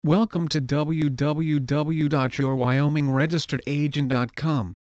Welcome to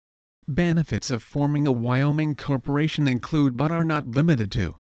www.yourwyomingregisteredagent.com. Benefits of forming a Wyoming corporation include but are not limited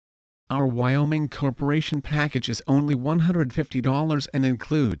to: our Wyoming corporation package is only $150 and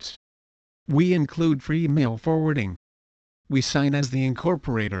includes: we include free mail forwarding. We sign as the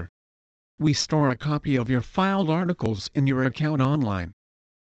incorporator. We store a copy of your filed articles in your account online.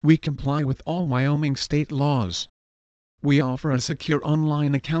 We comply with all Wyoming state laws. We offer a secure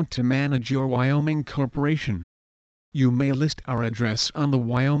online account to manage your Wyoming corporation. You may list our address on the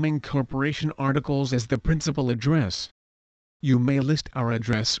Wyoming Corporation articles as the principal address. You may list our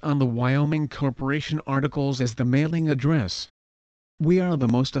address on the Wyoming Corporation articles as the mailing address. We are the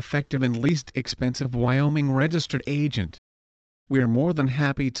most effective and least expensive Wyoming registered agent. We're more than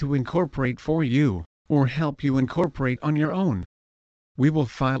happy to incorporate for you, or help you incorporate on your own. We will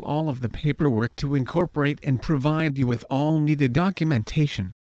file all of the paperwork to incorporate and provide you with all needed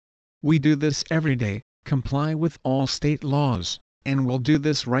documentation. We do this every day, comply with all state laws, and will do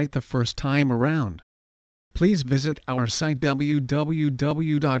this right the first time around. Please visit our site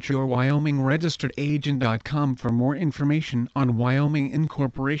www.yourwyomingregisteredagent.com for more information on Wyoming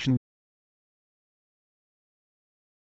Incorporation.